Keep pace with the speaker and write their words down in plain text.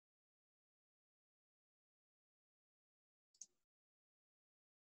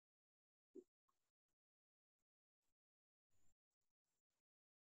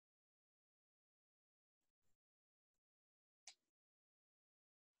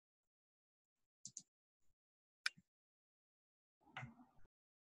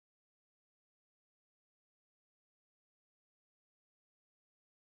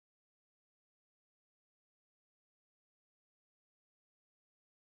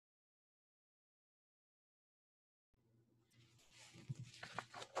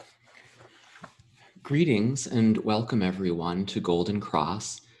Greetings and welcome everyone to Golden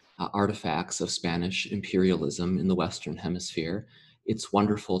Cross, Artifacts of Spanish Imperialism in the Western Hemisphere. It's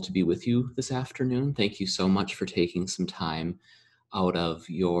wonderful to be with you this afternoon. Thank you so much for taking some time out of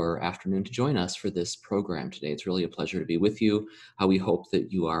your afternoon to join us for this program today. It's really a pleasure to be with you. We hope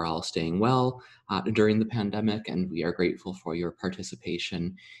that you are all staying well during the pandemic, and we are grateful for your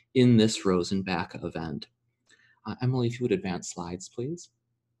participation in this Rosenbach event. Emily, if you would advance slides, please.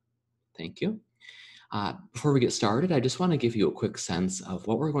 Thank you. Before we get started, I just want to give you a quick sense of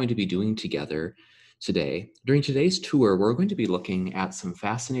what we're going to be doing together today. During today's tour, we're going to be looking at some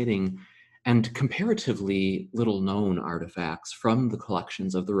fascinating and comparatively little known artifacts from the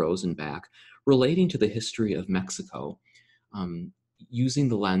collections of the Rosenbach relating to the history of Mexico, using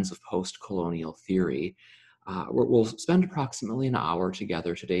the lens of post-colonial theory. We'll spend approximately an hour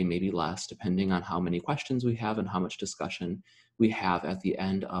together today, maybe less, depending on how many questions we have and how much discussion we have at the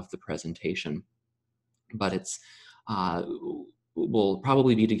end of the presentation. But we'll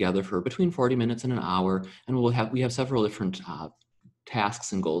probably be together for between 40 minutes and an hour, and we have several different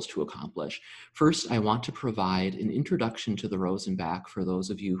tasks and goals to accomplish. First, I want to provide an introduction to the Rosenbach for those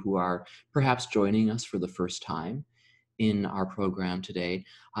of you who are perhaps joining us for the first time in our program today,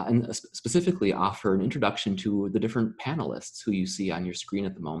 and specifically offer an introduction to the different panelists who you see on your screen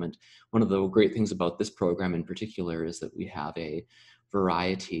at the moment. One of the great things about this program in particular is that we have a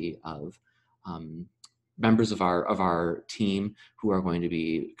variety of members of our team who are going to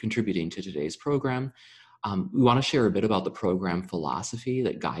be contributing to today's program. We want to share a bit about the program philosophy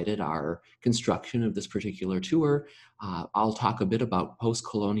that guided our construction of this particular tour. I'll talk a bit about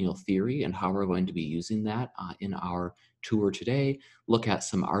post-colonial theory and how we're going to be using that in our tour today, look at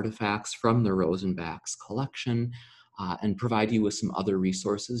some artifacts from the Rosenbach's collection, and provide you with some other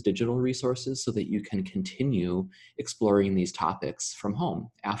resources, digital resources, so that you can continue exploring these topics from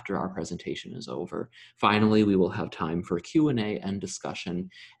home after our presentation is over. Finally, we will have time for Q&A and discussion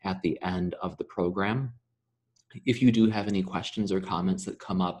at the end of the program. If you do have any questions or comments that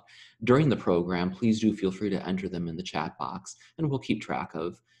come up during the program, please do feel free to enter them in the chat box, and we'll keep track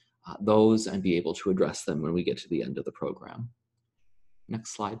of those and be able to address them when we get to the end of the program.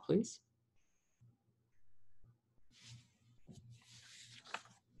 Next slide, please.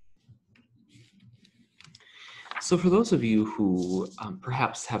 So for those of you who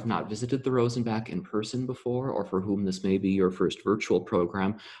perhaps have not visited the Rosenbach in person before, or for whom this may be your first virtual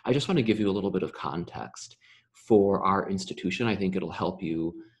program, I just want to give you a little bit of context for our institution. I think it'll help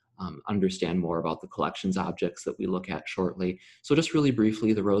you understand more about the collections objects that we look at shortly. So just really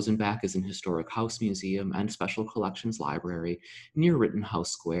briefly, the Rosenbach is an historic house museum and special collections library near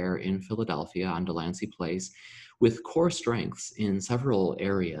Rittenhouse Square in Philadelphia on Delancey Place, with core strengths in several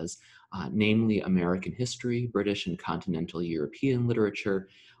areas, namely American history, British and continental European literature,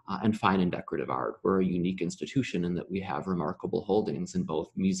 and fine and decorative art. We're a unique institution in that we have remarkable holdings in both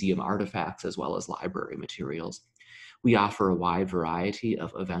museum artifacts as well as library materials. We offer a wide variety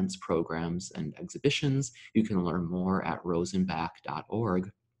of events, programs, and exhibitions. You can learn more at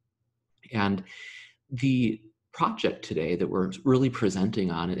rosenbach.org. And the project today that we're really presenting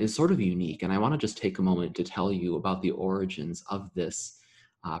on is sort of unique, and I want to just take a moment to tell you about the origins of this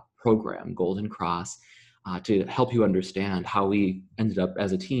program, Golden Cross, to help you understand how we ended up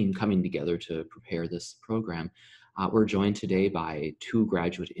as a team coming together to prepare this program. We're joined today by two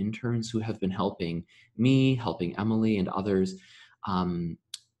graduate interns who have been helping me, helping Emily, and others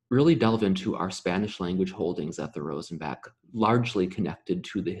really delve into our Spanish language holdings at the Rosenbach, largely connected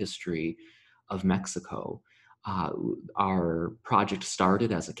to the history of Mexico. Our project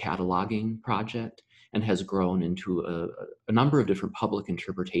started as a cataloging project and has grown into a number of different public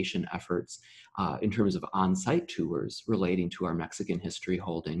interpretation efforts in terms of on-site tours relating to our Mexican history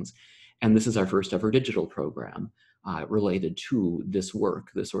holdings. And this is our first ever digital program related to this work,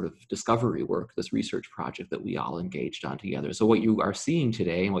 this sort of discovery work, this research project that we all engaged on together. So what you are seeing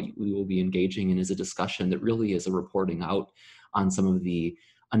today and what we will be engaging in is a discussion that really is a reporting out on some of the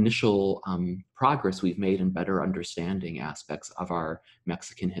initial progress we've made in better understanding aspects of our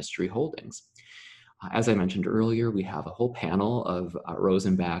Mexican history holdings. As I mentioned earlier, we have a whole panel of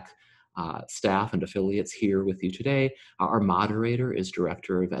Rosenbach staff and affiliates here with you today. Our moderator is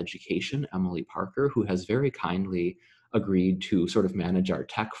Director of Education, Emily Parker, who has very kindly agreed to sort of manage our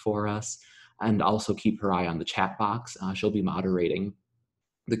tech for us and also keep her eye on the chat box. She'll be moderating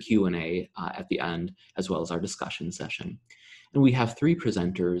the Q&A at the end, as well as our discussion session. And we have three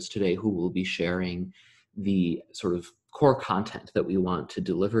presenters today who will be sharing the sort of core content that we want to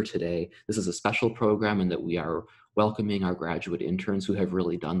deliver today. This is a special program in that we are welcoming our graduate interns who have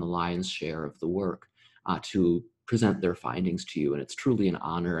really done the lion's share of the work to present their findings to you, and it's truly an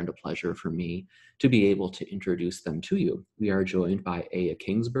honor and a pleasure for me to be able to introduce them to you. We are joined by Aya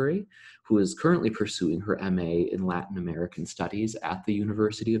Kingsbury, who is currently pursuing her MA in Latin American Studies at the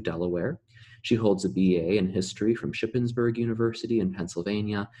University of Delaware. She holds a BA in history from Shippensburg University in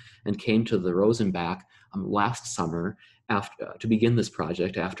Pennsylvania and came to the Rosenbach last summer to begin this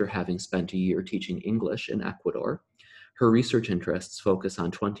project after having spent a year teaching English in Ecuador. Her research interests focus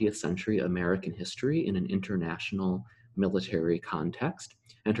on 20th century American history in an international military context,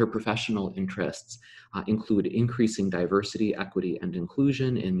 and her professional interests include increasing diversity, equity, and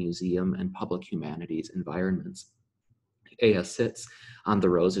inclusion in museum and public humanities environments. Aya sits on the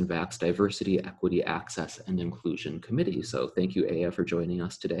Rosenbach's Diversity, Equity, Access, and Inclusion Committee. So thank you, Aya, for joining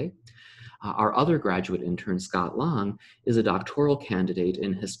us today. Our other graduate intern, Scott Long, is a doctoral candidate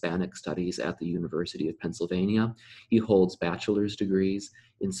in Hispanic Studies at the University of Pennsylvania. He holds bachelor's degrees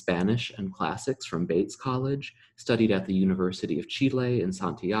in Spanish and Classics from Bates College, studied at the University of Chile in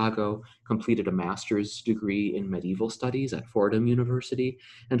Santiago, completed a master's degree in medieval studies at Fordham University,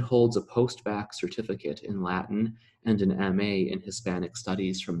 and holds a post-bac certificate in Latin and an MA in Hispanic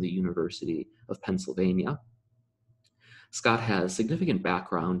Studies from the University of Pennsylvania. Scott has significant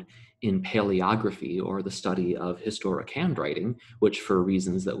background in paleography, or the study of historic handwriting, which for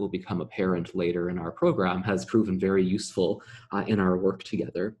reasons that will become apparent later in our program has proven very useful in our work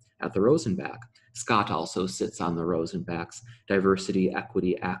together at the Rosenbach. Scott also sits on the Rosenbach's Diversity,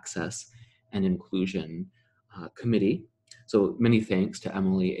 Equity, Access, and Inclusion Committee. So many thanks to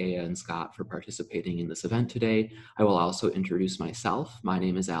Emily, Aya, and Scott for participating in this event today. I will also introduce myself. My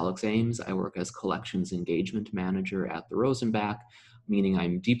name is Alex Ames. I work as Collections Engagement Manager at the Rosenbach, meaning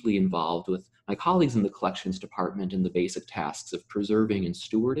I'm deeply involved with my colleagues in the collections department in the basic tasks of preserving and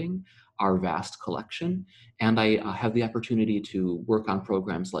stewarding our vast collection. And I have the opportunity to work on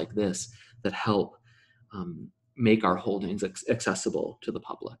programs like this that help make our holdings accessible to the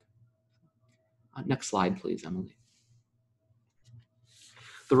public. Next slide, please, Emily.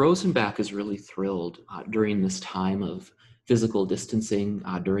 The Rosenbach is really thrilled during this time of physical distancing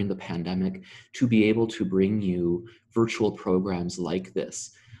during the pandemic to be able to bring you virtual programs like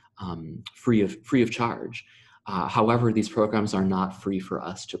this free of charge. However, these programs are not free for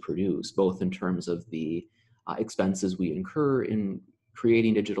us to produce, both in terms of the expenses we incur in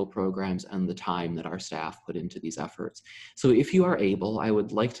creating digital programs and the time that our staff put into these efforts. So if you are able, I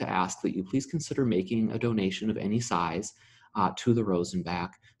would like to ask that you please consider making a donation of any size to the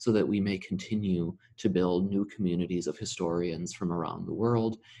Rosenbach so that we may continue to build new communities of historians from around the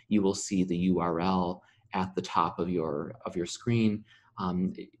world. You will see the URL at the top of your screen.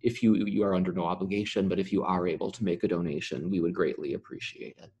 If you are under no obligation, but if you are able to make a donation, we would greatly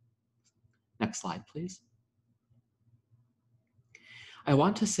appreciate it. Next slide, please. I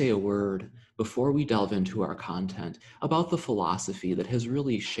want to say a word before we delve into our content about the philosophy that has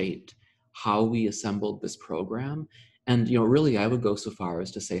really shaped how we assembled this program. And really, I would go so far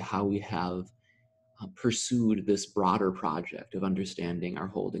as to say how we have pursued this broader project of understanding our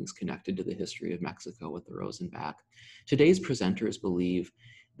holdings connected to the history of Mexico with the Rosenbach. Today's presenters believe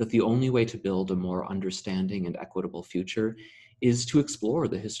that the only way to build a more understanding and equitable future is to explore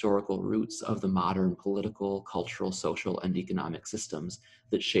the historical roots of the modern political, cultural, social, and economic systems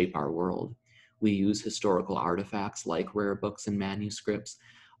that shape our world. We use historical artifacts like rare books and manuscripts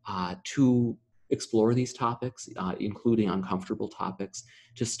to explore these topics, including uncomfortable topics,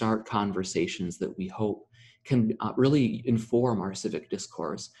 to start conversations that we hope can really inform our civic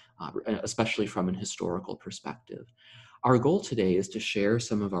discourse, especially from an historical perspective. Our goal today is to share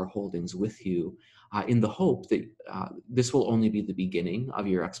some of our holdings with you in the hope that this will only be the beginning of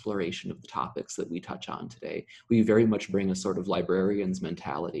your exploration of the topics that we touch on today. We very much bring a sort of librarian's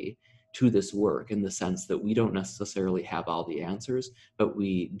mentality to this work in the sense that we don't necessarily have all the answers, but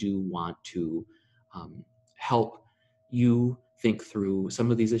we do want to help you think through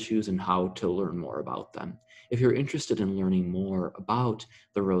some of these issues and how to learn more about them. If you're interested in learning more about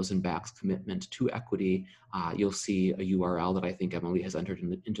the Rosenbach's commitment to equity, you'll see a URL that I think Emily has entered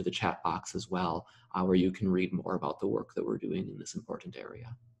into the chat box as well, where you can read more about the work that we're doing in this important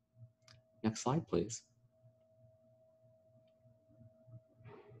area. Next slide, please.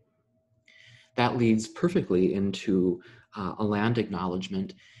 That leads perfectly into a land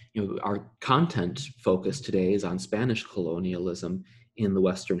acknowledgement. Our content focus today is on Spanish colonialism in the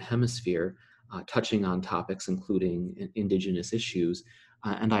Western Hemisphere, touching on topics including Indigenous issues.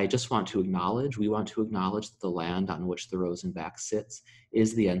 And I just want to acknowledge, we want to acknowledge that the land on which the Rosenbach sits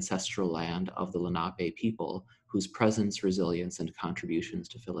is the ancestral land of the Lenape people, whose presence, resilience, and contributions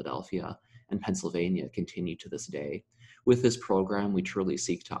to Philadelphia and Pennsylvania continue to this day. With this program, we truly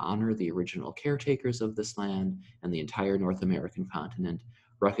seek to honor the original caretakers of this land and the entire North American continent,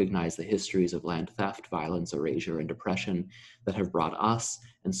 recognize the histories of land theft, violence, erasure, and oppression that have brought us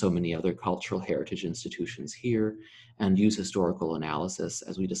and so many other cultural heritage institutions here, and use historical analysis,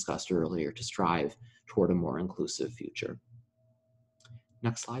 as we discussed earlier, to strive toward a more inclusive future.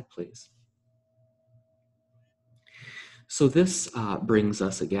 Next slide, please. So this brings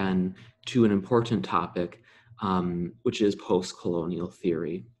us again to an important topic, which is post-colonial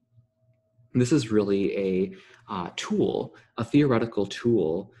theory. This is really a tool, a theoretical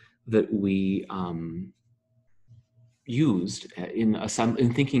tool that we used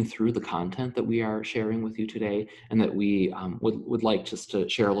in thinking through the content that we are sharing with you today, and that we would like just to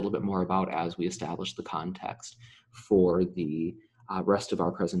share a little bit more about as we establish the context for the rest of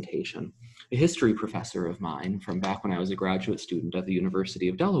our presentation. A history professor of mine from back when I was a graduate student at the University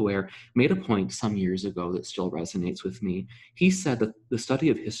of Delaware made a point some years ago that still resonates with me. He said that the study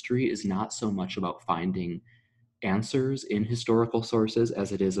of history is not so much about finding answers in historical sources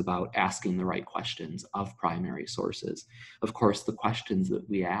as it is about asking the right questions of primary sources. Of course, the questions that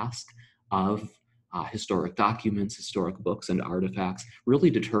we ask of historic documents, historic books, and artifacts really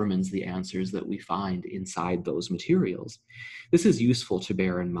determines the answers that we find inside those materials. This is useful to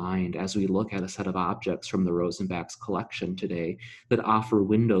bear in mind as we look at a set of objects from the Rosenbach's collection today that offer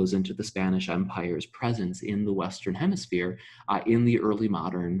windows into the Spanish Empire's presence in the Western Hemisphere in the early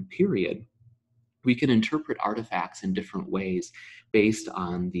modern period. We can interpret artifacts in different ways based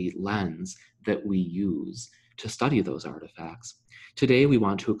on the lens that we use to study those artifacts. Today, we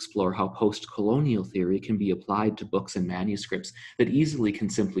want to explore how post-colonial theory can be applied to books and manuscripts that easily can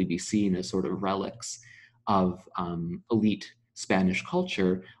simply be seen as sort of relics of elite Spanish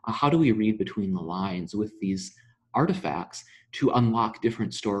culture. How do we read between the lines with these artifacts to unlock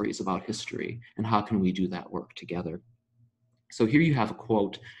different stories about history? And how can we do that work together? So here you have a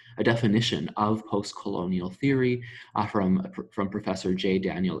quote, a definition of post-colonial theory from Professor J.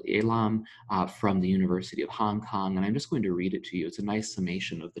 Daniel Elam from the University of Hong Kong, and I'm just going to read it to you. It's a nice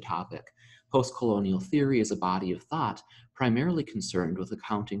summation of the topic. Post-colonial theory is a body of thought primarily concerned with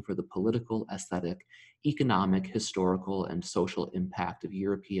accounting for the political, aesthetic, economic, historical, and social impact of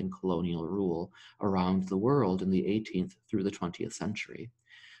European colonial rule around the world in the 18th through the 20th century.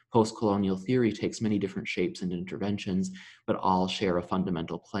 Post-colonial theory takes many different shapes and interventions, but all share a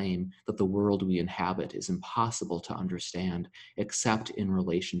fundamental claim that the world we inhabit is impossible to understand except in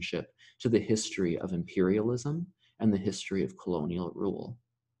relationship to the history of imperialism and the history of colonial rule.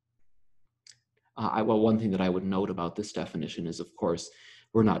 Well, one thing that I would note about this definition is, of course,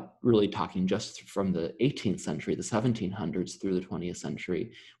 we're not really talking just from the 18th century, the 1700s through the 20th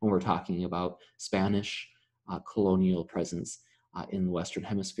century, when we're talking about Spanish colonial presence in the Western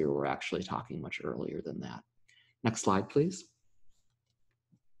Hemisphere. We're actually talking much earlier than that. Next slide, please.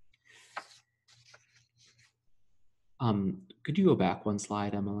 Could you go back one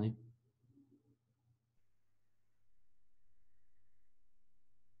slide, Emily?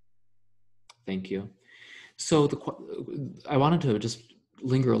 Thank you. So I wanted to just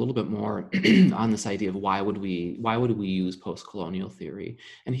linger a little bit more on this idea of why would we use post-colonial theory?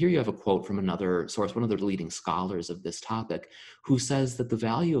 And here you have a quote from another source, one of the leading scholars of this topic, who says that the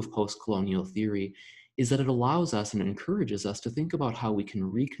value of post-colonial theory is that it allows us and encourages us to think about how we can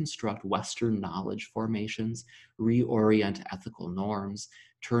reconstruct Western knowledge formations, reorient ethical norms,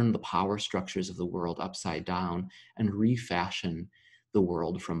 turn the power structures of the world upside down, and refashion the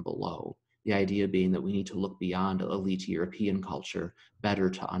world from below. The idea being that we need to look beyond elite European culture better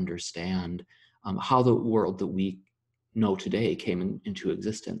to understand how the world that we know today came into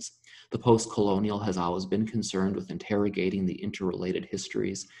existence. The post-colonial has always been concerned with interrogating the interrelated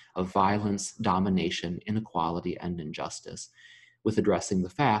histories of violence, domination, inequality, and injustice, with addressing the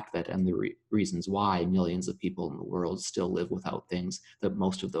fact that and the reasons why millions of people in the world still live without things that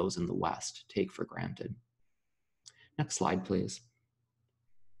most of those in the West take for granted. Next slide, please.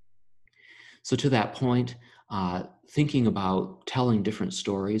 So to that point, thinking about telling different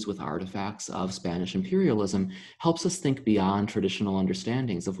stories with artifacts of Spanish imperialism helps us think beyond traditional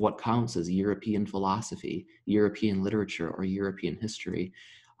understandings of what counts as European philosophy, European literature, or European history.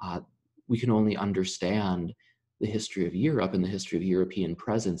 We can only understand the history of Europe and the history of European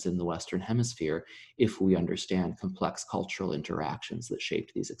presence in the Western Hemisphere if we understand complex cultural interactions that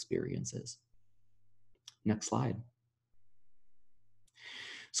shaped these experiences. Next slide.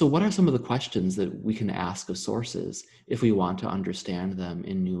 So what are some of the questions that we can ask of sources if we want to understand them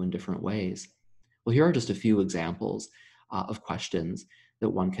in new and different ways? Well, here are just a few examples of questions that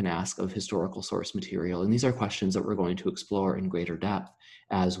one can ask of historical source material. And these are questions that we're going to explore in greater depth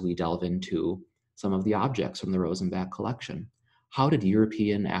as we delve into some of the objects from the Rosenbach collection. How did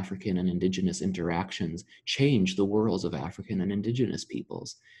European, African, and Indigenous interactions change the worlds of African and Indigenous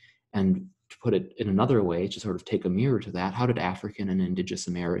peoples? And to put it in another way, to sort of take a mirror to that, how did African and Indigenous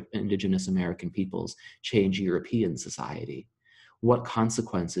American peoples change European society? What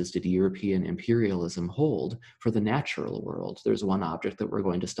consequences did European imperialism hold for the natural world? There's one object that we're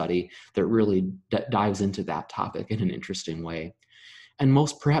going to study that really dives into that topic in an interesting way. And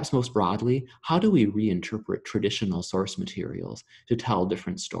perhaps most broadly, how do we reinterpret traditional source materials to tell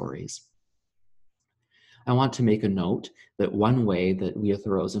different stories? I want to make a note that one way that we at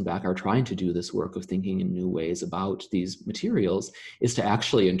the Rosenbach are trying to do this work of thinking in new ways about these materials is to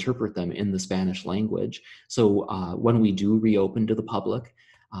actually interpret them in the Spanish language. So when we do reopen to the public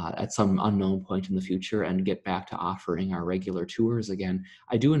at some unknown point in the future and get back to offering our regular tours again,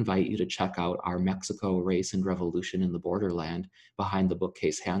 I do invite you to check out our Mexico Race and Revolution in the Borderland Behind the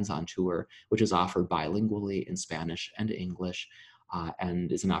Bookcase hands-on tour, which is offered bilingually in Spanish and English.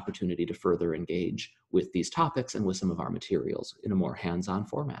 And is an opportunity to further engage with these topics and with some of our materials in a more hands-on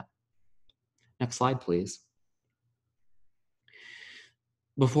format. Next slide, please.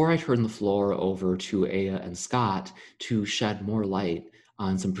 Before I turn the floor over to Aya and Scott to shed more light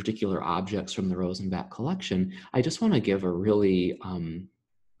on some particular objects from the Rosenbach collection, I just want to give a really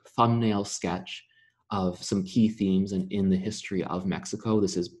thumbnail sketch of some key themes in the history of Mexico.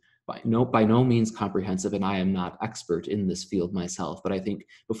 This is by no means comprehensive, and I am not expert in this field myself, but I think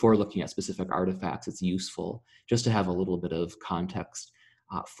before looking at specific artifacts, it's useful just to have a little bit of context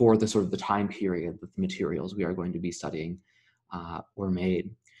for the sort of the time period that the materials we are going to be studying were made.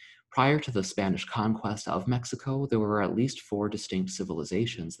 Prior to the Spanish conquest of Mexico, there were at least 4 distinct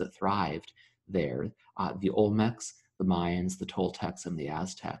civilizations that thrived there: the Olmecs, the Mayans, the Toltecs, and the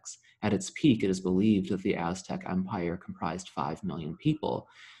Aztecs. At its peak, it is believed that the Aztec Empire comprised 5 million people.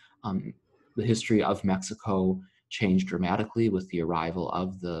 The history of Mexico changed dramatically with the arrival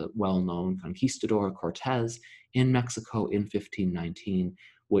of the well-known conquistador Cortés in Mexico in 1519,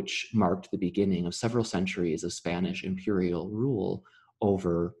 which marked the beginning of several centuries of Spanish imperial rule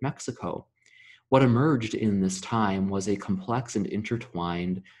over Mexico. What emerged in this time was a complex and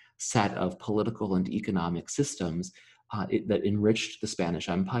intertwined set of political and economic systems that enriched the Spanish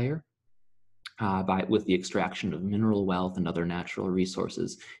Empire with the extraction of mineral wealth and other natural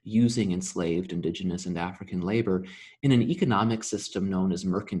resources using enslaved Indigenous and African labor in an economic system known as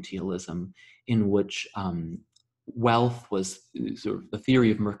mercantilism, in which wealth was sort of the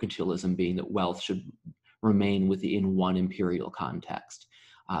theory of mercantilism being that wealth should remain within one imperial context.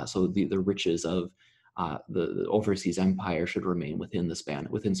 So the riches of the overseas empire should remain within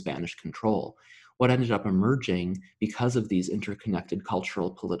Spanish control. What ended up emerging because of these interconnected cultural,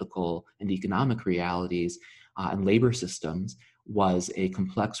 political, and economic realities and labor systems was a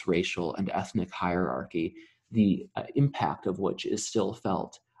complex racial and ethnic hierarchy, the impact of which is still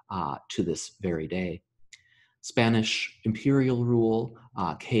felt to this very day. Spanish imperial rule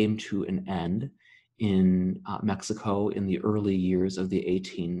came to an end in Mexico in the early years of the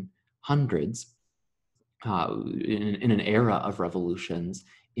 1800s, in an era of revolutions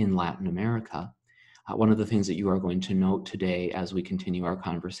in Latin America. One of the things that you are going to note today as we continue our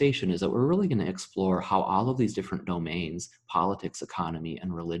conversation is that we're really going to explore how all of these different domains, politics, economy,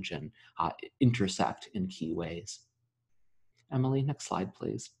 and religion, intersect in key ways. Emily, next slide,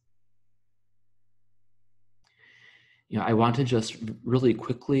 please. I want to just really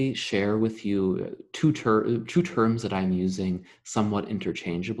quickly share with you two terms that I'm using somewhat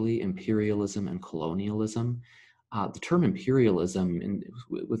interchangeably: imperialism and colonialism. The term imperialism,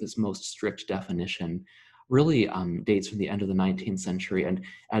 with its most strict definition, really dates from the end of the 19th century, and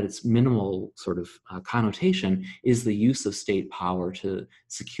at its minimal sort of connotation is the use of state power to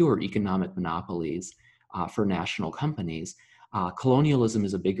secure economic monopolies for national companies. Colonialism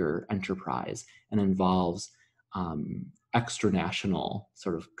is a bigger enterprise and involves extra-national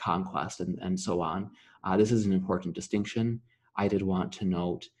sort of conquest and so on. This is an important distinction. I did want to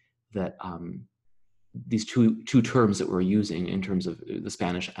note that these two terms that we're using in terms of the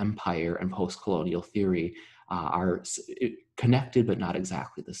Spanish Empire and post-colonial theory are connected but not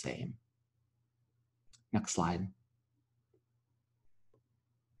exactly the same. Next slide.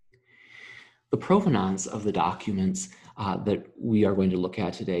 The provenance of the documents that we are going to look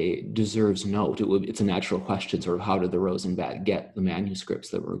at today deserves note. It's a natural question, sort of how did the Rosenbach get the manuscripts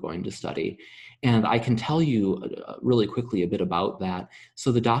that we're going to study? And I can tell you really quickly a bit about that.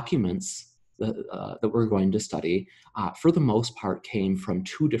 So the documents that we're going to study, for the most part, came from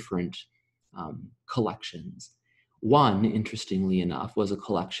 2 different collections. One, interestingly enough, was a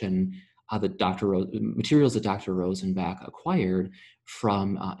collection materials that Dr. Rosenbach acquired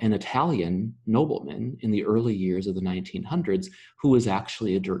from an Italian nobleman in the early years of the 1900s, who was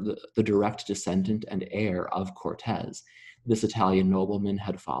actually the direct descendant and heir of Cortez. This Italian nobleman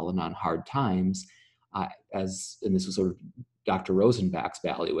had fallen on hard times, and this was sort of Dr. Rosenbach's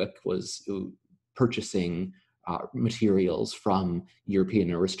bailiwick, was purchasing materials from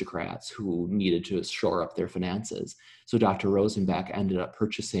European aristocrats who needed to shore up their finances. So Dr. Rosenbach ended up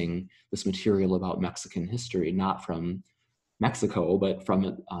purchasing this material about Mexican history, not from Mexico, but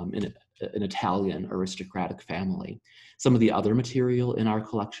from an Italian aristocratic family. Some of the other material in our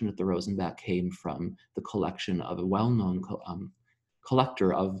collection at the Rosenbach came from the collection of a well-known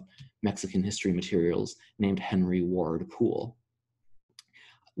collector of Mexican history materials named Henry Ward Poole.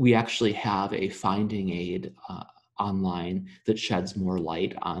 We actually have a finding aid online that sheds more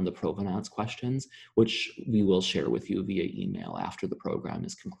light on the provenance questions, which we will share with you via email after the program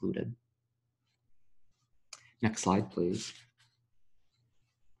is concluded. Next slide, please.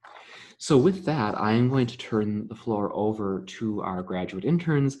 So with that, I am going to turn the floor over to our graduate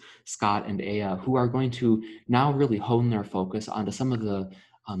interns, Scott and Aya, who are going to now really hone their focus onto some of the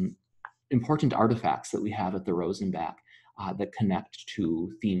important artifacts that we have at the Rosenbach that connect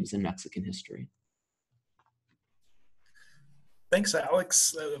to themes in Mexican history. Thanks,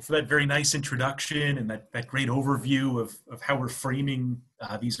 Alex, for that very nice introduction and that great overview of how we're framing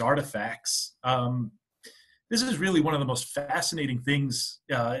these artifacts. This is really one of the most fascinating things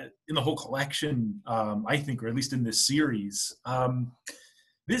in the whole collection, I think, or at least in this series.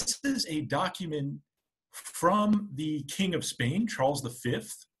 This is a document from the King of Spain, Charles V,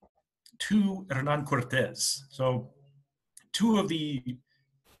 to Hernan Cortez. So two of the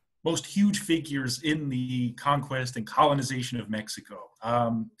most huge figures in the conquest and colonization of Mexico.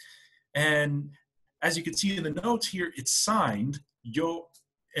 And as you can see in the notes here, it's signed, Yo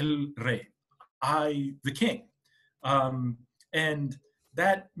el Rey, I, the king. And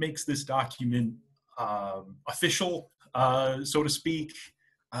that makes this document official, so to speak.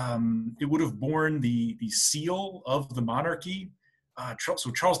 It would have borne the seal of the monarchy.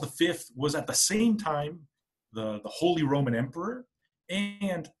 So Charles V was at the same time the Holy Roman Emperor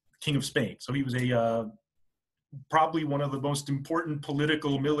and King of Spain. So he was probably one of the most important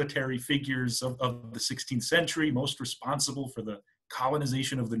political military figures of the 16th century, most responsible for the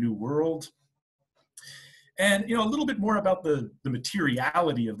colonization of the New World. And a little bit more about the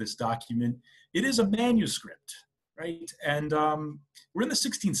materiality of this document. It is a manuscript, right? And we're in the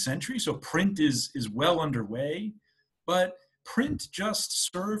 16th century, so print is well underway, but print just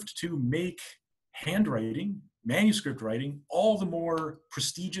served to make handwriting, manuscript writing, all the more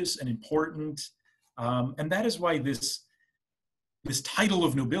prestigious and important. And that is why this title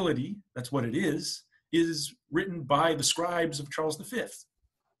of nobility, that's what it is written by the scribes of Charles V.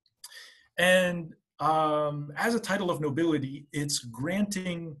 And as a title of nobility, it's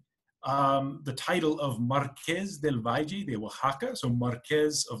granting the title of Marqués del Valle de Oaxaca, so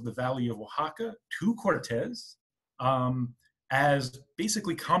Marqués of the Valley of Oaxaca, to Cortez as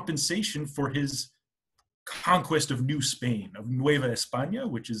basically compensation for his conquest of New Spain, of Nueva España,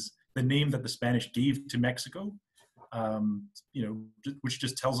 which is the name that the Spanish gave to Mexico, which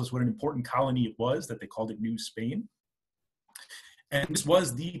just tells us what an important colony it was, that they called it New Spain. And this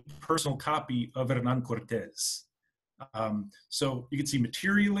was the personal copy of Hernan Cortez. So you can see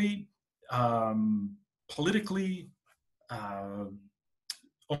materially, politically,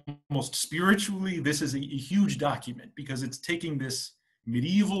 almost spiritually, this is a huge document because it's taking this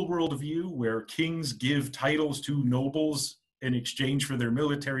medieval worldview where kings give titles to nobles in exchange for their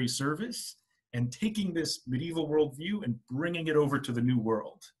military service, and taking this medieval worldview and bringing it over to the New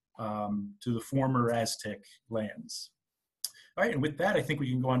World, to the former Aztec lands. All right, and with that, I think we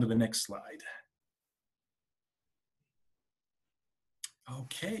can go on to the next slide.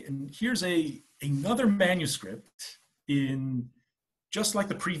 Okay, and here's another manuscript in, just like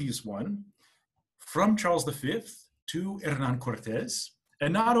the previous one, from Charles V to Hernan Cortez.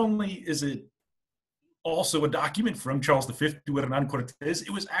 And not only is it also a document from Charles V to Hernan Cortez, it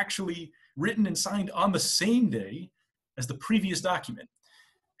was actually written and signed on the same day as the previous document.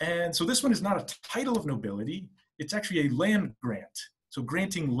 And so this one is not a title of nobility, it's actually a land grant. So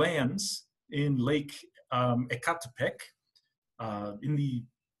granting lands in Lake Ecatepec in the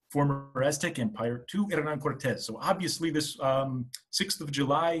former Aztec Empire to Hernan Cortez. So obviously this 6th of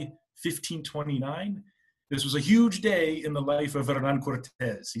July, 1529, this was a huge day in the life of Hernan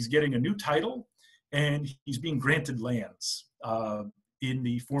Cortez. He's getting a new title and he's being granted lands in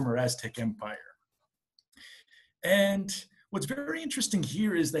the former Aztec Empire. And what's very interesting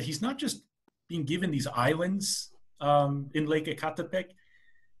here is that he's not just being given these islands in Lake Ecatepec.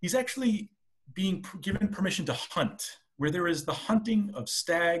 he's actually being given permission to hunt, where there is the hunting of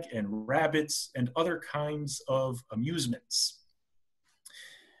stag and rabbits and other kinds of amusements.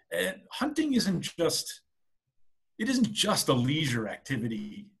 And hunting isn't just a leisure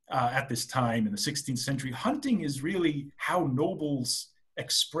activity at this time in the 16th century. Hunting is really how nobles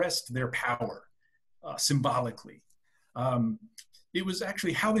expressed their power symbolically. It was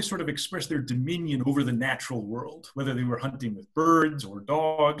actually how they sort of expressed their dominion over the natural world, whether they were hunting with birds or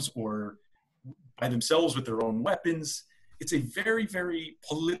dogs or by themselves with their own weapons. It's a very, very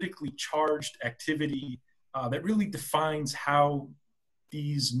politically charged activity that really defines how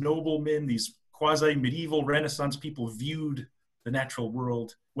these noblemen, these quasi-medieval Renaissance people viewed the natural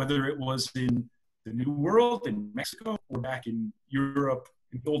world, whether it was in the New World, in Mexico, or back in Europe,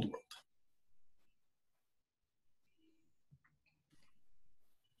 in the Old World.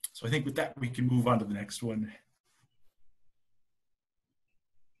 So I think with that, we can move on to the next one.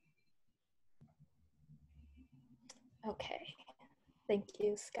 Okay, thank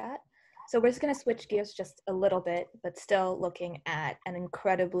you, Scott. So we're just going to switch gears just a little bit, but still looking at an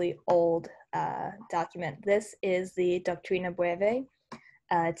incredibly old document. This is the Doctrina Breve.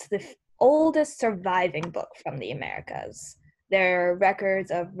 It's the oldest surviving book from the Americas. There are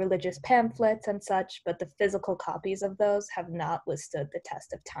records of religious pamphlets and such, but the physical copies of those have not withstood the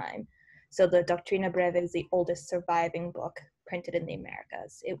test of time. So the Doctrina Breve is the oldest surviving book printed in the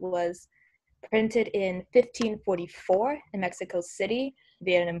Americas. It was printed in 1544 in Mexico City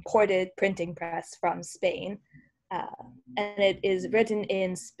via an imported printing press from Spain. And it is written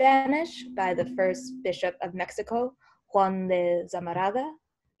in Spanish by the first bishop of Mexico, Juan de Zamarraga.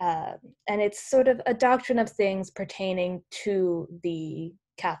 And it's sort of a doctrine of things pertaining to the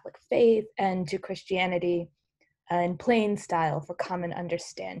Catholic faith and to Christianity in plain style for common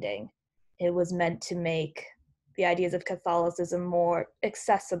understanding. It was meant to make the ideas of Catholicism more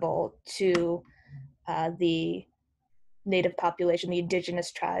accessible to the native population, the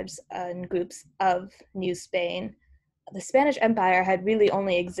indigenous tribes and groups of New Spain. The Spanish Empire had really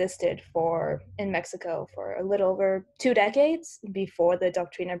only existed in Mexico for a little over 2 decades before the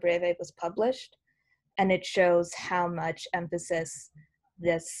Doctrina Breve was published, and it shows how much emphasis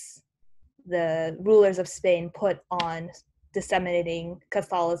the rulers of Spain put on disseminating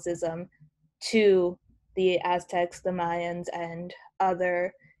Catholicism to the Aztecs, the Mayans, and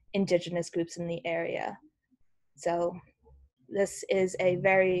other indigenous groups in the area. So this is a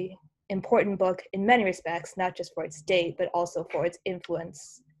very important book in many respects, not just for its date, but also for its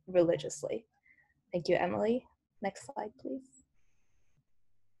influence religiously. Thank you, Emily. Next slide, please.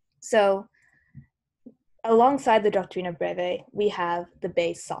 So alongside the Doctrina Breve, we have the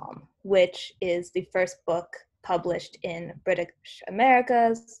Bay Psalm, which is the first book published in British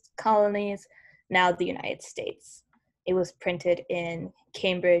Americas, colonies, now the United States. It was printed in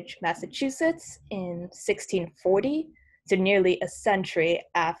Cambridge, Massachusetts in 1640, so nearly a century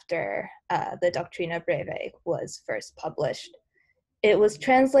after the Doctrina Breve was first published. It was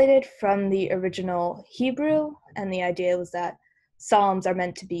translated from the original Hebrew, and the idea was that psalms are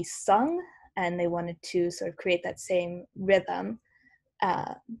meant to be sung, and they wanted to sort of create that same rhythm.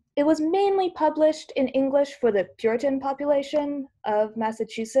 It was mainly published in English for the Puritan population of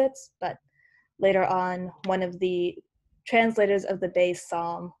Massachusetts, but later on, one of the translators of the Bay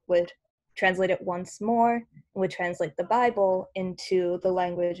Psalm would translate it once more and would translate the Bible into the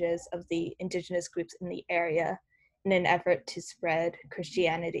languages of the indigenous groups in the area in an effort to spread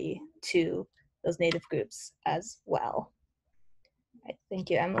Christianity to those native groups as well. Right, thank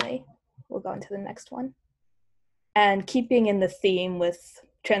you, Emily. We'll go on to the next one. And keeping in the theme with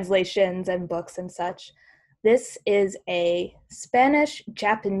translations and books and such, this is a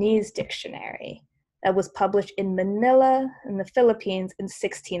Spanish-Japanese dictionary that was published in Manila in the Philippines in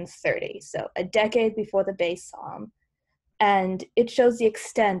 1630, so a decade before the Bay Psalm. And it shows the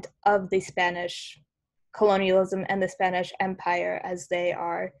extent of the Spanish colonialism and the Spanish Empire as they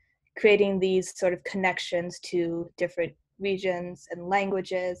are creating these sort of connections to different regions and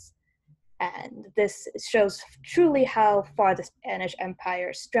languages. And this shows truly how far the Spanish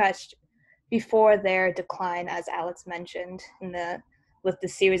Empire stretched before their decline, as Alex mentioned, with the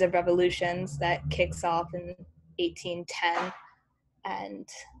series of revolutions that kicks off in 1810. And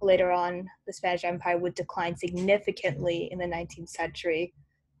later on, the Spanish Empire would decline significantly in the 19th century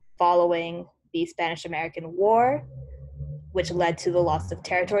following the Spanish-American War, which led to the loss of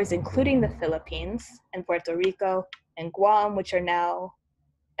territories, including the Philippines and Puerto Rico and Guam, which are now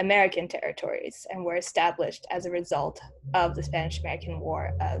American territories and were established as a result of the Spanish-American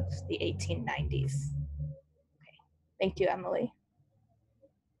War of the 1890s. Okay. Thank you, Emily.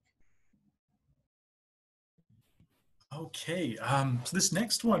 Okay, so this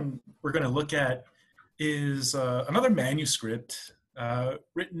next one we're going to look at is another manuscript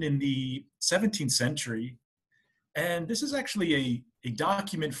written in the 17th century. And this is actually a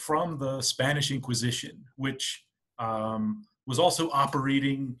document from the Spanish Inquisition, which was also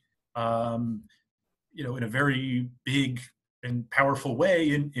operating in a very big and powerful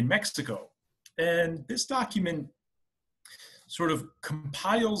way in Mexico. And this document sort of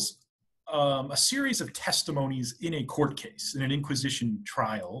compiles a series of testimonies in a court case, in an Inquisition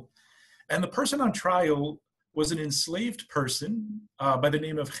trial. And the person on trial was an enslaved person by the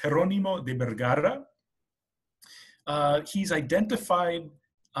name of Jerónimo de Vergara. He's identified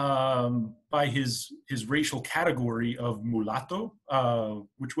by his racial category of mulatto,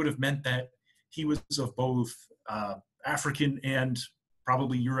 which would have meant that he was of both African and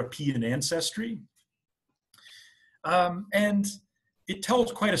probably European ancestry. And it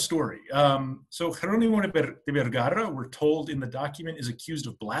tells quite a story. So Jerónimo de Vergara, we're told in the document, is accused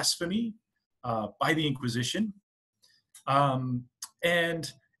of blasphemy by the Inquisition.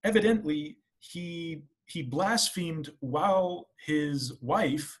 And evidently, he blasphemed while his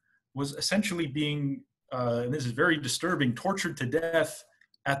wife was essentially being, and this is very disturbing, tortured to death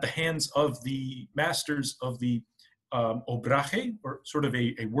at the hands of the masters of the obraje, or sort of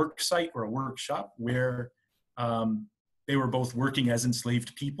a work site or a workshop where they were both working as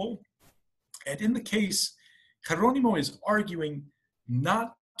enslaved people. And in the case, Jerónimo is arguing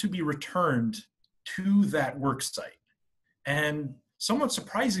not to be returned to that work site. And somewhat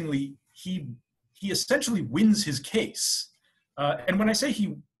surprisingly, he essentially wins his case. And when I say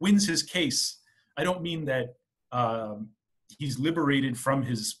he wins his case, I don't mean that he's liberated from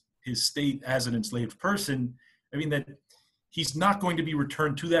his state as an enslaved person. I mean that he's not going to be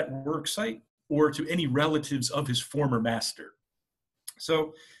returned to that work site or to any relatives of his former master.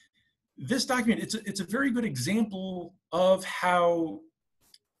 So this document, it's a very good example of how,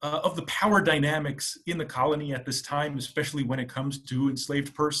 of the power dynamics in the colony at this time, especially when it comes to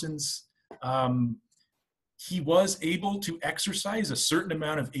enslaved persons. He was able to exercise a certain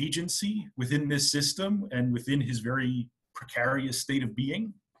amount of agency within this system and within his very precarious state of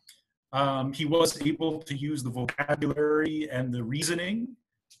being. He was able to use the vocabulary and the reasoning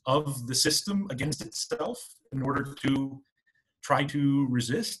of the system against itself in order to try to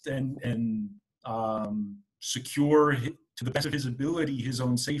resist and secure, to the best of his ability, his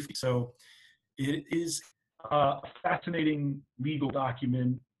own safety. So it is a fascinating legal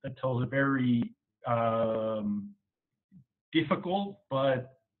document that tells a very difficult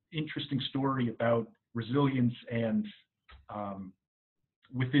but interesting story about resilience and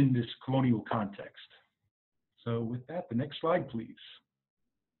within this colonial context. So with that, the next slide, please.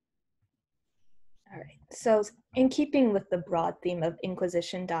 All right. So in keeping with the broad theme of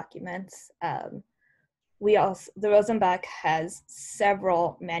Inquisition documents, the Rosenbach has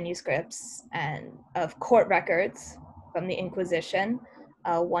several manuscripts and of court records from the Inquisition.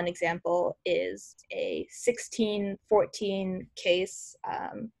 One example is a 1614 case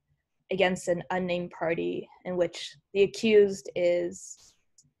against an unnamed party in which the accused is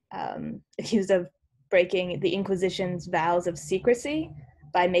accused of breaking the Inquisition's vows of secrecy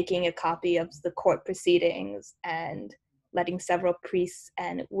by making a copy of the court proceedings and letting several priests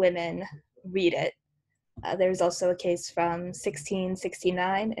and women read it. There's also a case from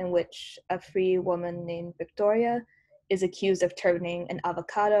 1669 in which a free woman named Victoria is accused of turning an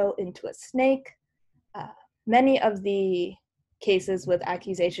avocado into a snake. Many of the cases with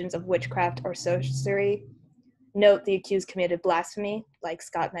accusations of witchcraft or sorcery note the accused committed blasphemy, like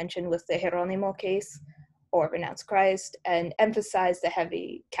Scott mentioned with the Jerónimo case, or renounced Christ, and emphasize the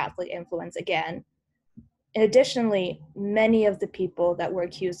heavy Catholic influence again. And additionally, many of the people that were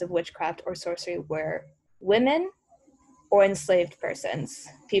accused of witchcraft or sorcery were women or enslaved persons,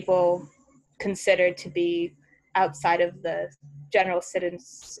 people considered to be outside of the general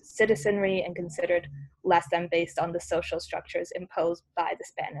citizenry and considered less than based on the social structures imposed by the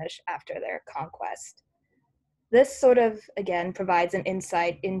Spanish after their conquest. This sort of, again, provides an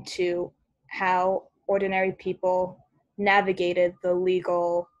insight into how ordinary people navigated the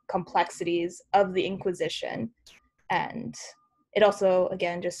legal complexities of the Inquisition. And it also,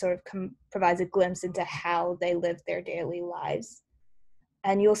 again, just sort of provides a glimpse into how they lived their daily lives.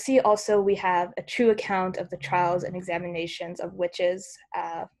 And you'll see also we have a true account of the trials and examinations of witches,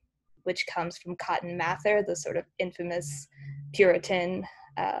 which comes from Cotton Mather, the sort of infamous Puritan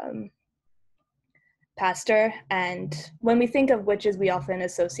pastor. And when we think of witches, we often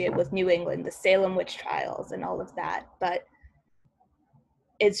associate with New England, the Salem witch trials and all of that. But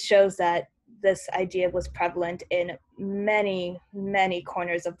it shows that this idea was prevalent in many, many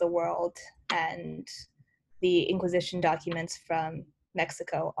corners of the world. And The Inquisition documents from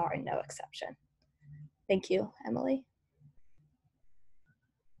Mexico are no exception. Thank you, Emily.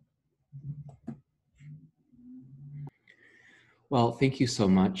 Well, thank you so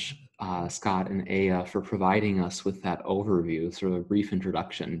much, Scott and Aya, for providing us with that overview, sort of a brief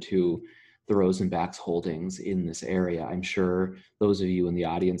introduction to the Rosenbach's holdings in this area. I'm sure those of you in the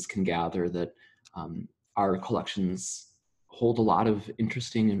audience can gather that our collections hold a lot of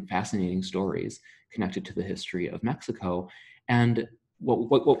interesting and fascinating stories connected to the history of Mexico. And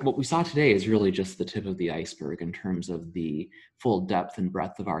what we saw today is really just the tip of the iceberg in terms of the full depth and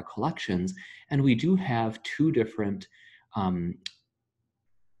breadth of our collections. And we do have two different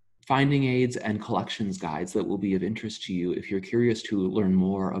finding aids and collections guides that will be of interest to you if you're curious to learn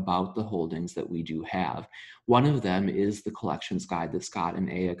more about the holdings that we do have. One of them is the collections guide that Scott and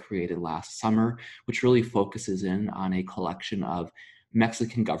Aya created last summer, which really focuses in on a collection of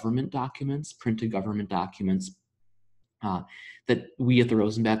Mexican government documents, printed government documents, that we at the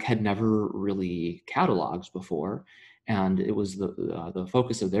Rosenbach had never really cataloged before. And it was the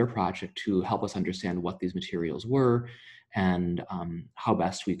focus of their project to help us understand what these materials were and how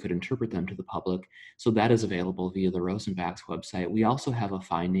best we could interpret them to the public. So that is available via the Rosenbach's website. We also have a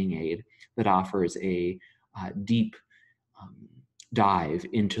finding aid that offers a deep dive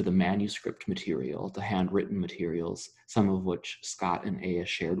into the manuscript material, the handwritten materials, some of which Scott and Aya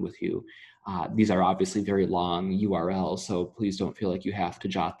shared with you. These are obviously very long URLs, so please don't feel like you have to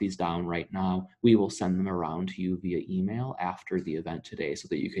jot these down right now. We will send them around to you via email after the event today so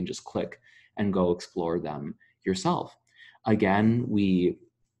that you can just click and go explore them yourself. Again, we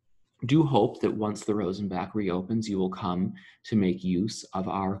do hope that once the Rosenbach reopens, you will come to make use of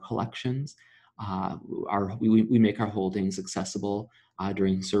our collections. We make our holdings accessible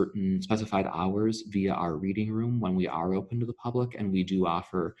during certain specified hours via our reading room when we are open to the public, and we do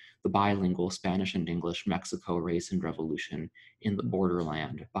offer the bilingual Spanish and English Mexico Race and Revolution in the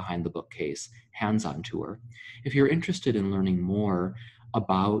Borderland Behind the Bookcase hands-on tour. If you're interested in learning more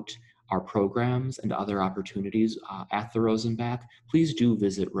about our programs and other opportunities at the Rosenbach, please do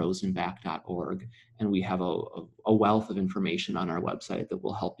visit rosenbach.org. And we have a wealth of information on our website that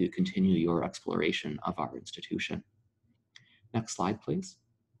will help you continue your exploration of our institution. Next slide, please.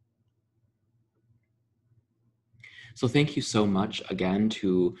 So thank you so much again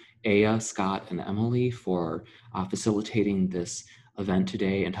to Aya, Scott, and Emily for facilitating this event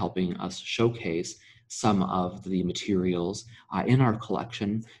today and helping us showcase some of the materials in our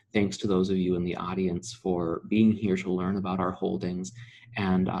collection. Thanks to those of you in the audience for being here to learn about our holdings.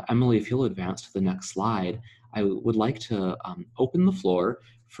 And Emily, if you'll advance to the next slide, I would like to open the floor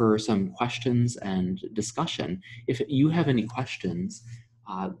for some questions and discussion. If you have any questions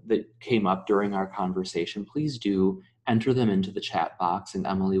that came up during our conversation, please do enter them into the chat box, and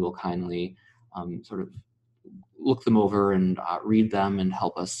Emily will kindly sort of look them over and read them and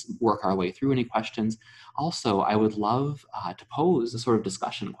help us work our way through any questions. Also, I would love to pose a sort of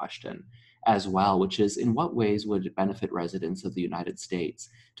discussion question as well, which is, in what ways would it benefit residents of the United States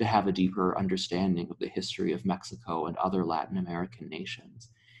to have a deeper understanding of the history of Mexico and other Latin American nations?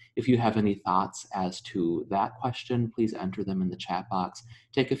 If you have any thoughts as to that question, please enter them in the chat box.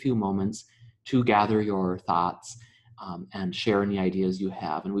 Take a few moments to gather your thoughts and share any ideas you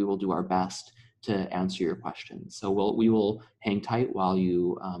have, and we will do our best to answer your questions. So we will hang tight while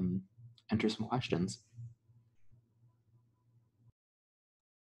you enter some questions.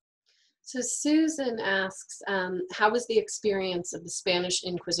 So Susan asks, how was the experience of the Spanish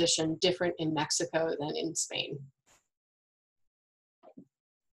Inquisition different in Mexico than in Spain?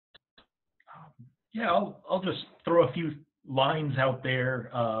 Yeah, I'll just throw a few lines out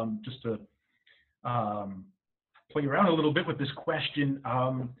there just to play around a little bit with this question.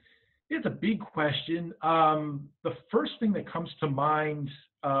 It's a big question. The first thing that comes to mind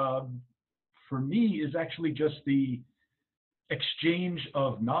for me is actually just the exchange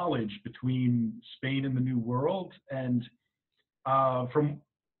of knowledge between Spain and the New World. And from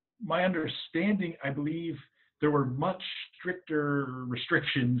my understanding, I believe there were much stricter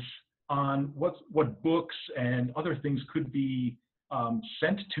restrictions on what books and other things could be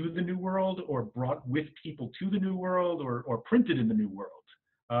sent to the New World or brought with people to the New World or printed in the New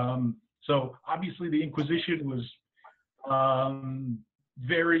World. So obviously the Inquisition was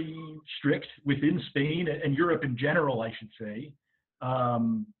very strict within Spain and Europe in general, I should say,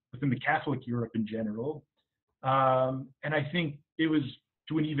 within the Catholic Europe in general. And I think it was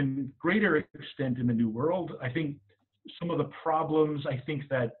to an even greater extent in the New World. I think some of the problems I think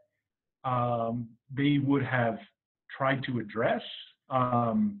that they would have tried to address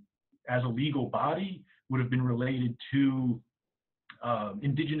as a legal body would have been related to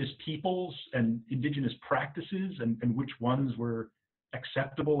indigenous peoples and indigenous practices and which ones were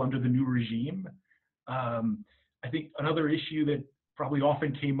acceptable under the new regime. I think another issue that probably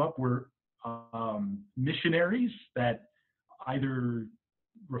often came up were missionaries that either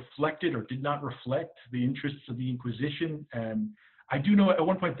reflected or did not reflect the interests of the Inquisition. And I do know at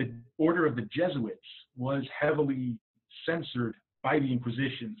one point the order of the Jesuits was heavily censored by the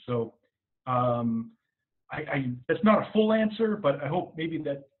Inquisition. So that's not a full answer, but I hope maybe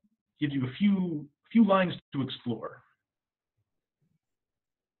that gives you a few lines to explore.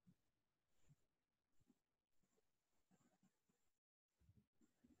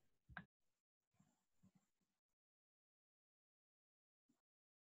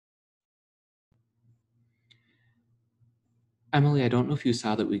 Emily, I don't know if you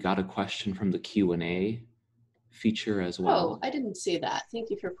saw that we got a question from the Q&A feature as well. Oh, I didn't see that. Thank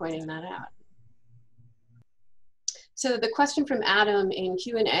you for pointing that out. So the question from Adam in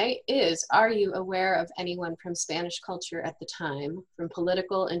Q&A is, are you aware of anyone from Spanish culture at the time, from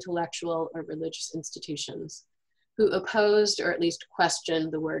political, intellectual, or religious institutions, who opposed or at least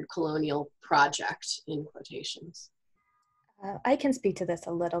questioned the word colonial project in quotations? I can speak to this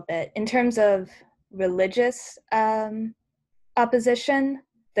a little bit. In terms of religious opposition,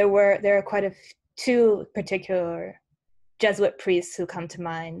 there are quite two particular Jesuit priests who come to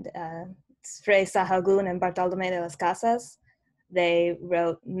mind, Fray Sahagún and Bartolomé de las Casas. They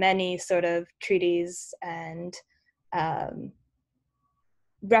wrote many sort of treaties and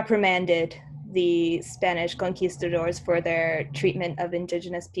reprimanded the Spanish conquistadors for their treatment of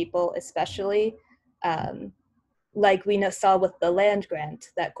indigenous people, especially like we saw with the land grant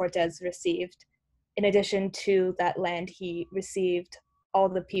that Cortés received. In addition to that land, he received all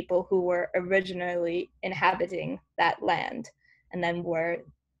the people who were originally inhabiting that land and then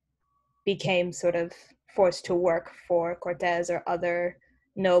became sort of forced to work for Cortés or other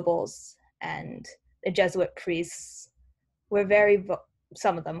nobles. And the Jesuit priests were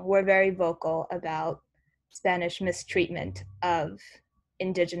some of them were very vocal about Spanish mistreatment of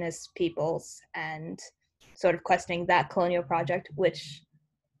indigenous peoples and sort of questioning that colonial project, which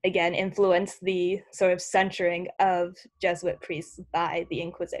again influenced the sort of censoring of Jesuit priests by the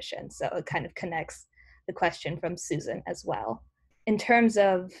Inquisition. So it kind of connects the question from Susan as well. In terms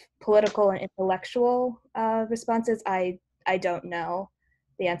of political and intellectual responses, I don't know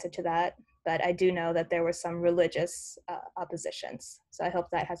the answer to that, but I do know that there were some religious oppositions. So I hope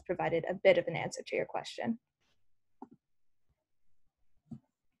that has provided a bit of an answer to your question.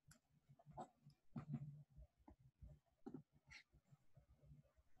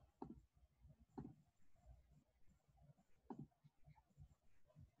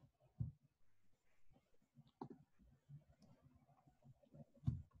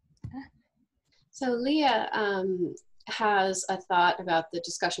 So Leah has a thought about the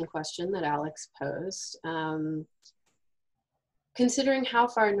discussion question that Alex posed. Considering how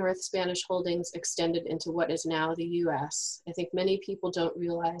far North Spanish holdings extended into what is now the US, I think many people don't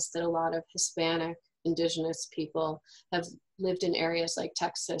realize that a lot of Hispanic indigenous people have lived in areas like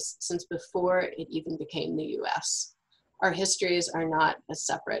Texas since before it even became the US. Our histories are not as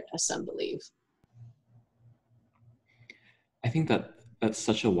separate as some believe. I think that that's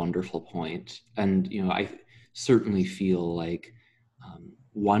such a wonderful point. And, I certainly feel like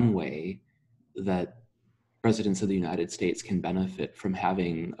one way that residents of the United States can benefit from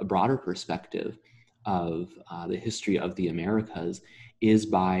having a broader perspective of the history of the Americas is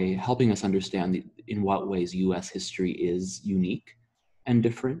by helping us understand in what ways US history is unique and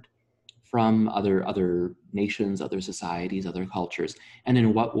different from other nations, other societies, other cultures, and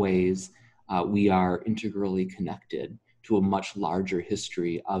in what ways we are integrally connected to a much larger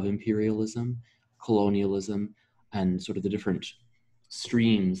history of imperialism, colonialism, and sort of the different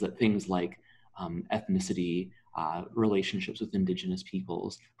streams that things like ethnicity, relationships with indigenous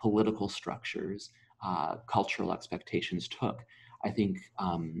peoples, political structures, cultural expectations took. I think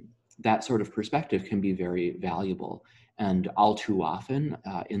that sort of perspective can be very valuable. And all too often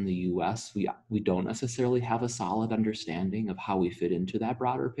in the US, we don't necessarily have a solid understanding of how we fit into that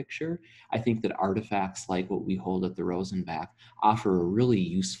broader picture. I think that artifacts like what we hold at the Rosenbach offer a really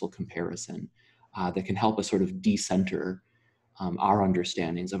useful comparison that can help us sort of decenter our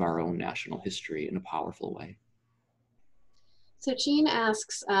understandings of our own national history in a powerful way. So Jean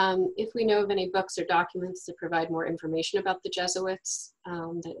asks if we know of any books or documents that provide more information about the Jesuits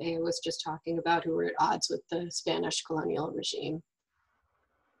that Aya was just talking about, who were at odds with the Spanish colonial regime.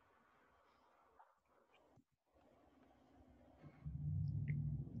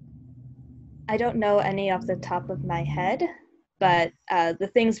 I don't know any off the top of my head, but the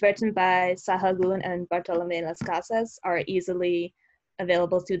things written by Sahagún and Bartolomé Las Casas are easily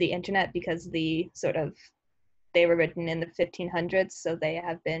available through the internet because they were written in the 1500s, so they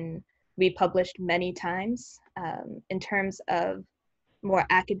have been republished many times. In terms of more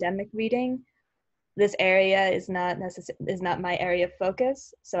academic reading, this area is not my area of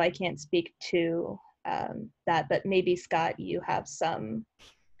focus, so I can't speak to that. But maybe Scott, you have some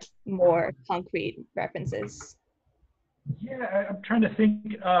more concrete references. Yeah, I'm trying to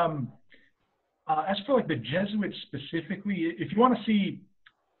think. As for like the Jesuits specifically, if you want to see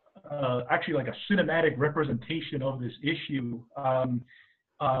actually like a cinematic representation of this issue,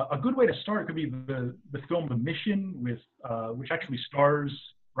 a good way to start could be the film The Mission, with which actually stars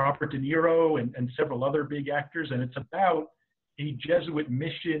Robert De Niro and several other big actors, and it's about a Jesuit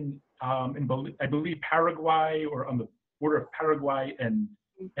mission in, I believe, Paraguay, or on the border of Paraguay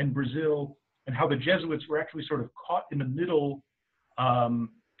and Brazil, and how the Jesuits were actually sort of caught in the middle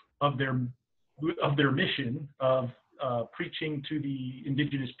of their mission of preaching to the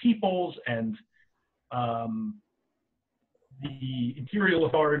indigenous peoples, and the imperial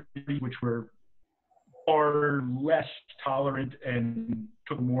authorities, which were far less tolerant and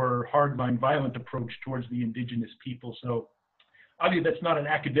took a more hardline, violent approach towards the indigenous people. So obviously that's not an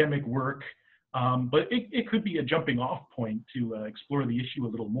academic work, but it could be a jumping off point to explore the issue a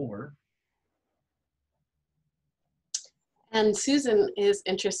little more. And Susan is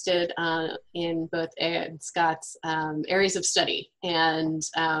interested in both Aya and Scott's areas of study, and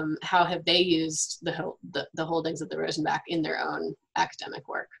how have they used the holdings of the Rosenbach in their own academic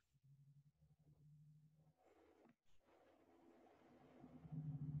work.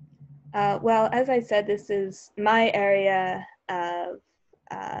 Well, as I said, this is my area of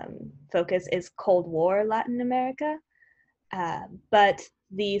focus is Cold War Latin America, but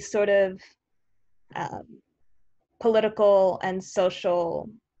the sort of political and social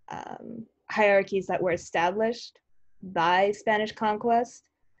hierarchies that were established by Spanish conquest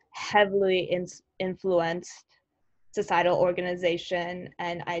heavily influenced societal organization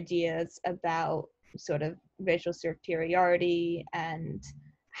and ideas about sort of racial superiority and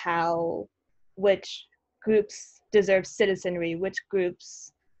which groups deserved citizenry, which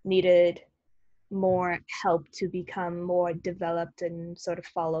groups needed more help to become more developed and sort of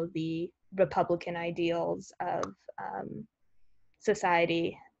follow the Republican ideals of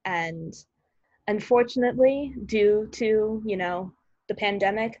society. And unfortunately, due to, the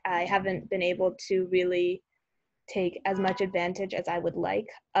pandemic, I haven't been able to really take as much advantage as I would like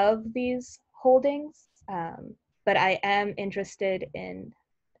of these holdings. But I am interested in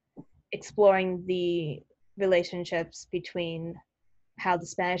exploring the relationships between how the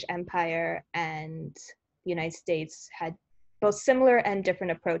Spanish Empire and the United States had both similar and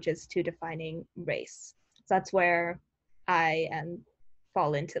different approaches to defining race. So that's where I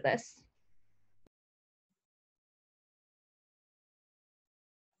fall into this.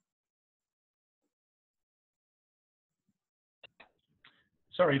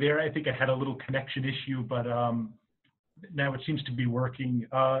 Sorry there, I think I had a little connection issue, but now it seems to be working.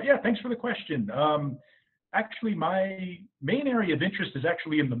 Yeah, thanks for the question. Actually, my main area of interest is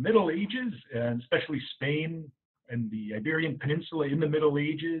actually in the Middle Ages, and especially Spain and the Iberian Peninsula in the Middle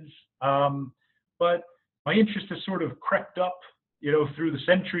Ages. But my interest has sort of crept up, through the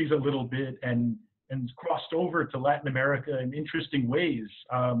centuries a little bit, and crossed over to Latin America in interesting ways.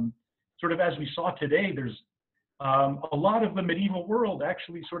 Sort of as we saw today, there's a lot of the medieval world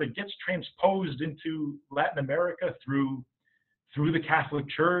actually sort of gets transposed into Latin America through the Catholic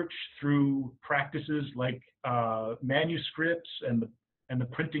Church, through practices like manuscripts and the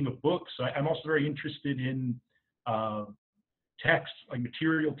printing of books. I'm also very interested in texts, like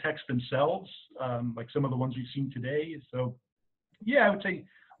material texts themselves, like some of the ones we've seen today. So yeah, I would say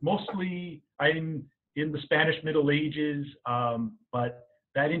mostly I'm in the Spanish Middle Ages, but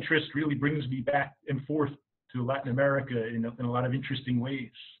that interest really brings me back and forth to Latin America in a lot of interesting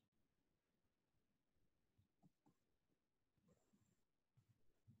ways.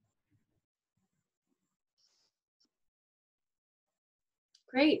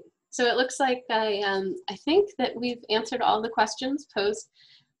 Great. So it looks like I think that we've answered all the questions posed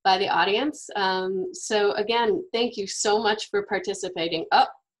by the audience. So again, thank you so much for participating. Oh,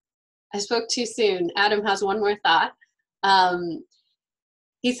 I spoke too soon. Adam has one more thought.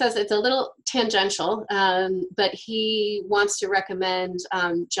 He says it's a little tangential, but he wants to recommend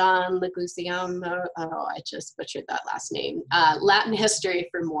John Leguizamo, oh, I just butchered that last name, Latin History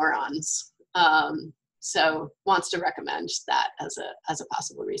for Morons. So wants to recommend that as a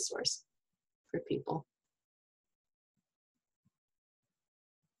possible resource for people.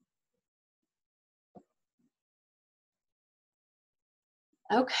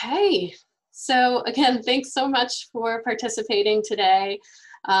 Okay, So again, thanks so much for participating today.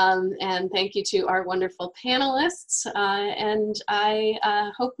 And thank you to our wonderful panelists. And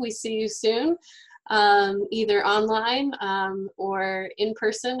I hope we see you soon, either online or in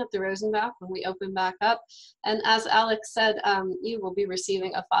person at the Rosenbach when we open back up. And as Alex said, you will be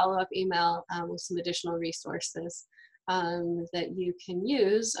receiving a follow-up email with some additional resources that you can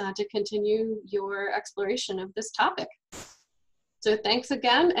use to continue your exploration of this topic. So thanks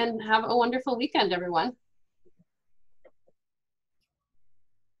again, and have a wonderful weekend, everyone.